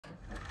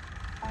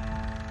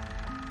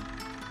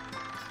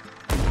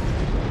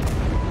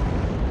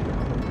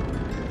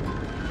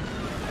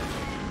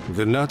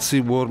The Nazi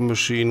war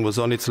machine was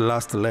on its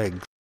last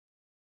legs.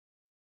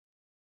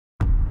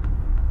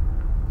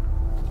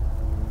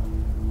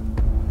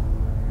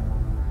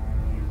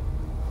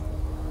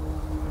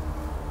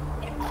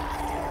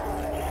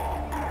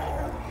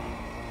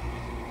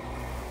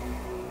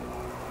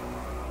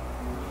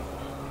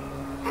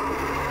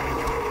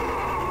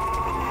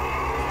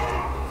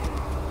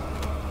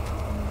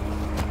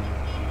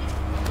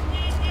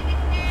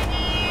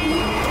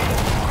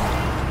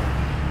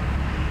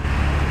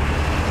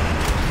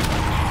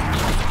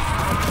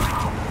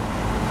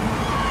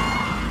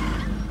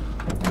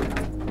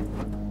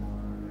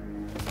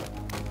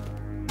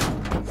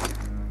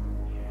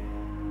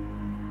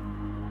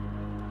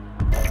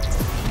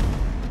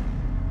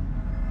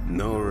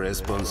 No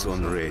response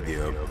on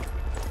radio.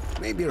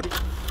 Maybe...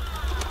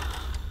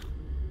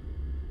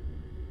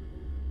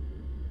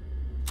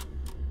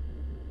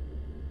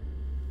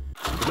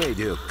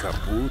 Radio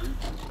kaput?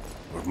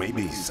 Or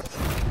maybe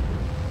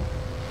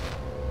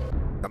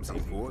something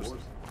forced?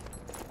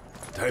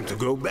 Time to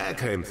go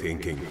back, I'm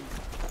thinking.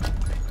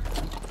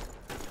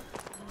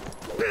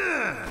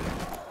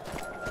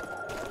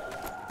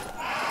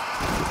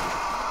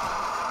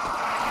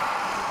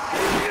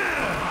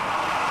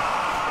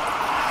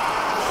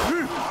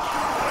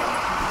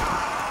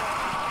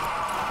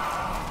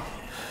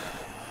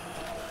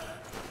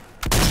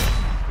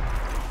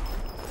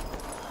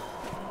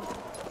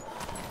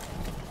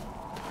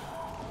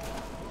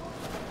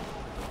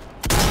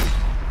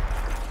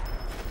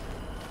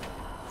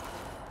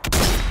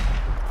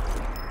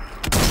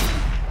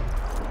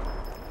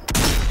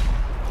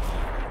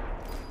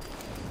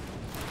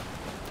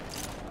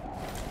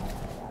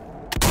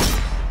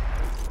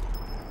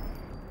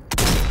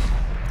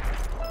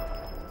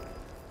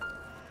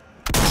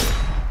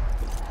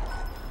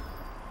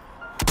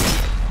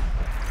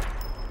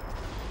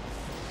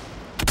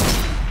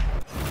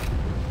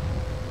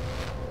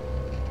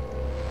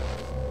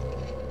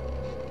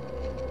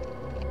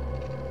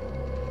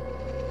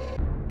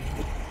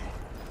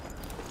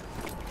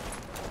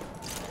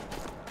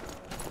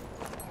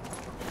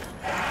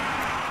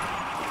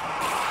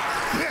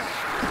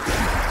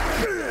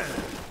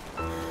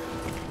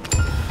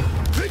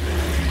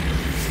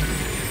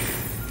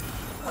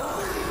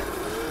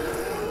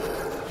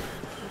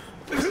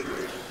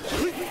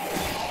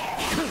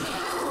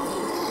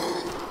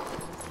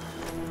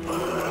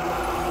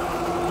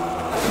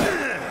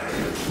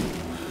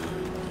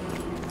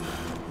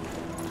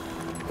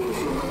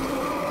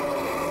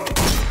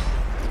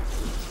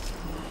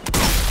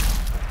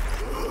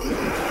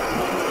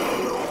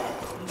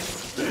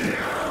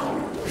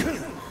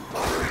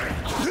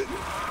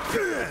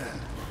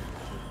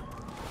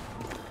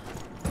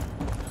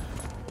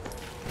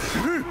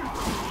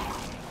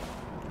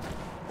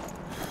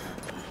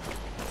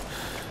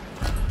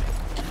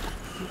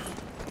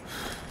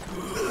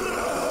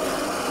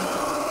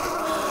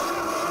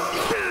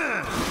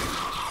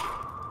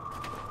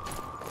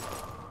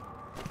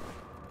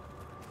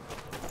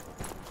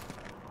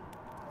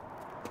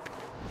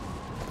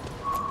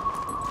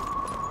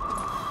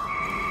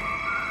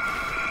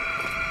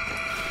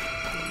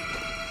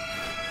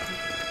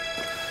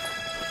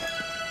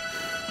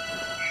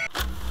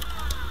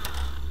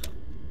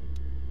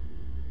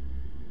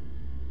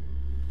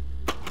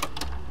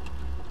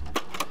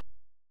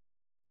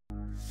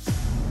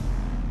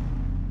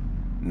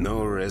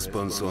 No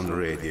response on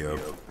radio.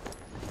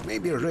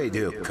 Maybe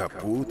radio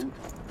kaput?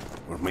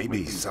 Or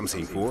maybe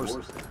something forced?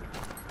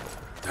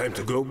 Time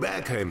to go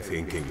back, I'm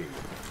thinking.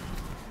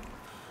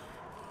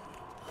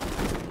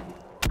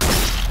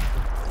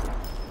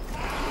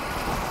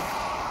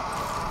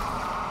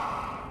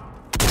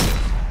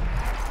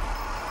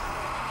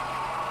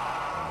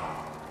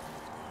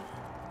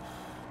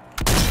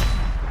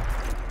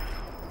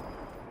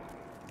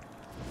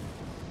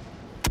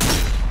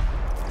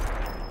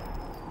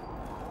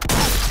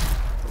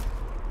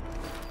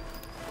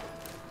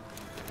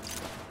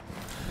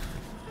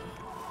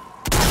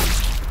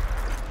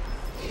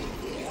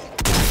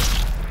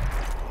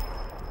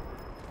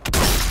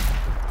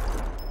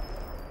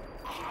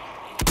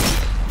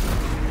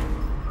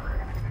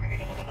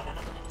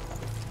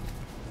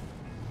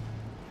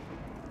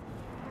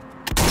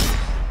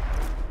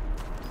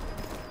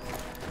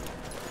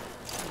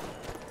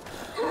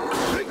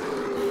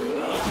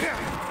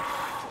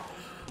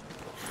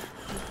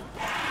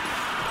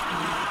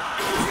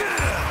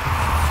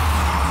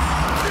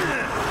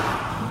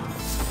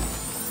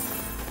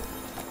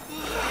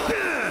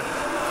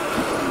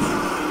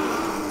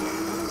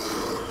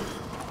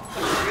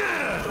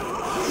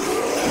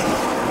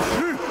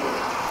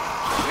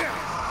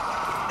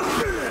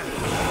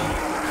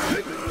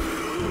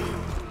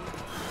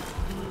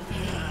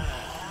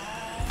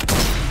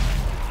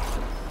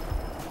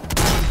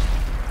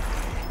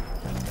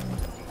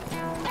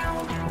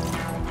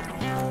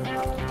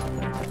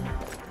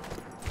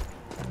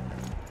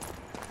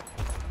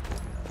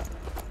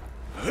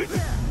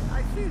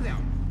 I see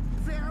them.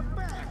 They're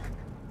back.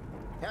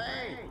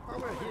 Hey,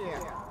 over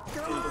here.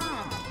 Come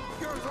on.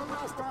 You're the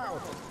last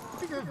out.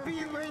 We have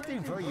been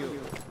waiting for you.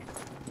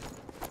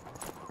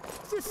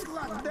 This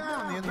locked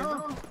down, you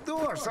know?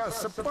 Doors are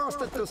supposed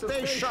to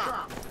stay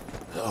shut.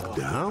 Locked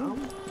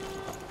down?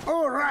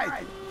 All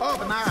right,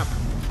 open up.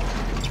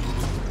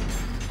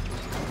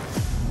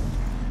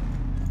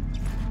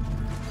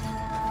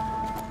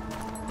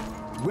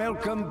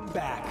 Welcome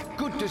back.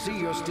 Good to see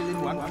you're still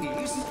in one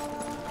piece.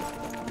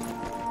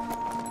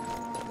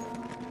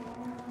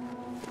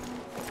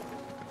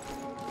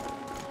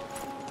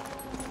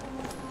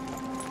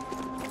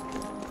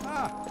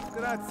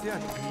 Grazie a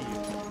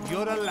Dio.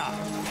 You're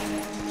alive.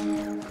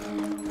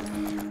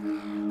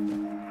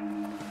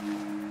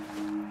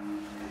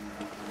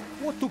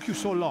 What took you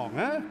so long,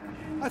 eh?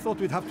 I thought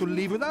we'd have to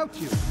leave without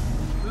you.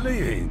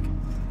 Leaving?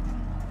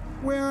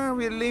 Where are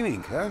we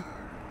leaving, huh?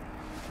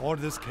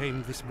 Orders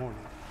came this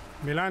morning.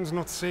 Milan's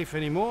not safe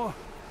anymore,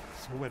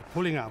 so we're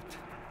pulling out.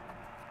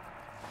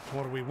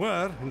 Or we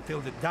were,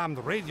 until the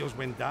damned radios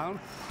went down.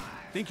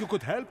 Think you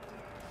could help?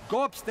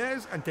 Go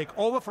upstairs and take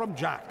over from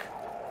Jack.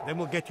 Then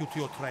we'll get you to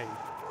your train.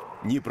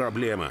 Не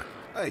проблема.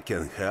 I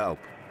can help.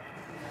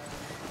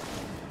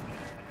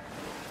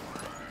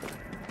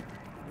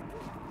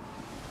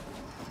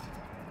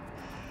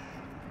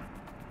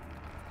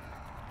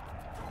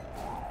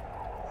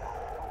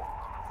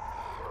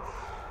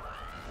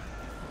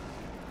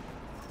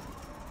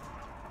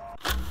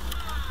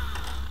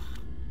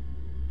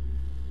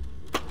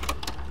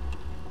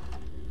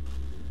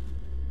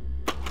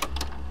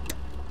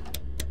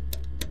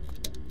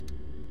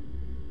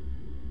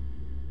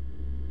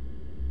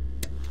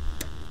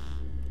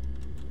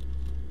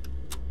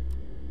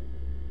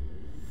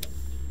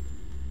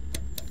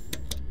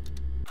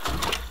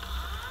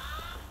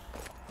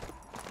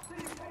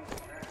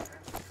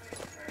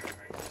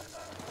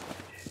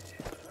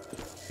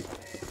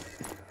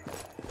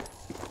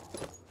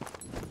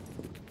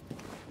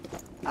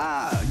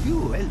 Ah,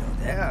 hello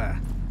there.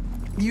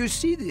 You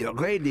see the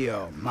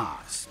radio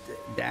mast?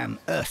 Damn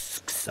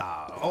husks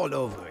are all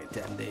over it,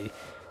 and they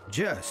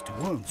just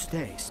won't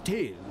stay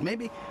still.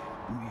 Maybe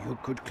you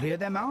could clear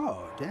them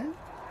out, eh?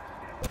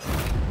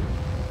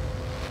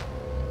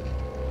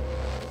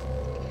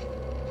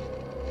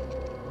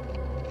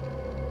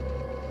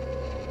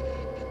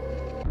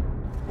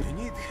 You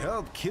need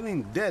help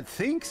killing dead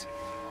things?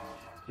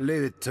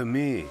 Leave it to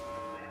me.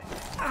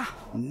 Ah,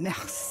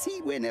 merci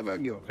whenever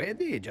you're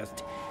ready.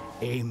 Just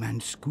aim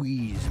and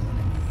squeeze, mon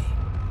ami.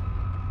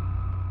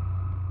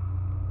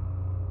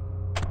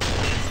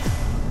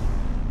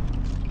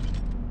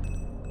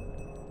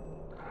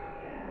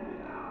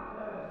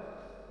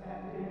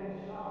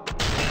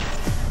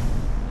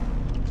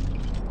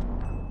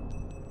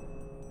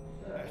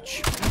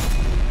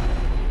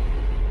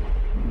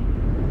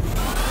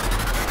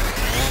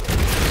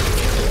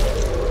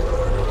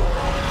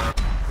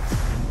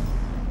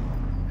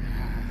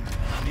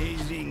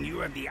 Amazing, you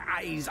have the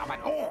eyes of an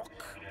orc.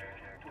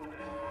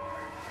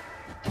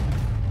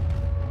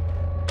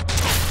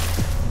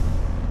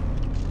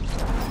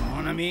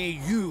 Mon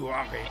ami, you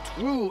are a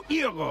true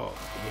hero,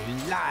 a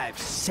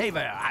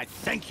lifesaver. I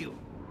thank you.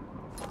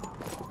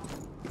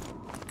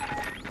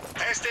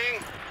 Testing!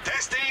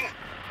 Testing!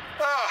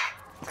 Ah,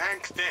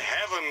 thank the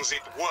heavens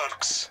it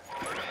works.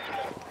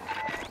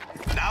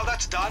 Now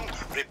that's done,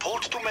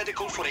 report to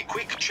medical for a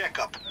quick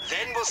checkup.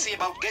 Then we'll see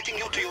about getting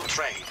you to your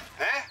train,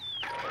 eh?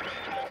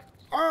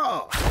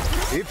 Oh,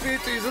 if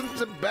it isn't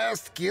the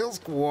best kill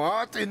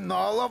squad in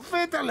all of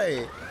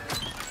Italy.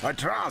 I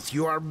trust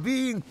you are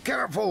being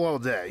careful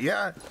out there,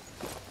 yeah?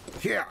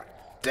 Here,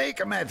 take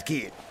a med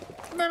kit.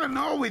 Never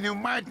know when you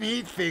might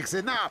need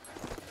fixing up.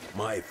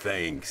 My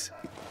thanks.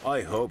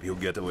 I hope you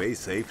get away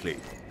safely.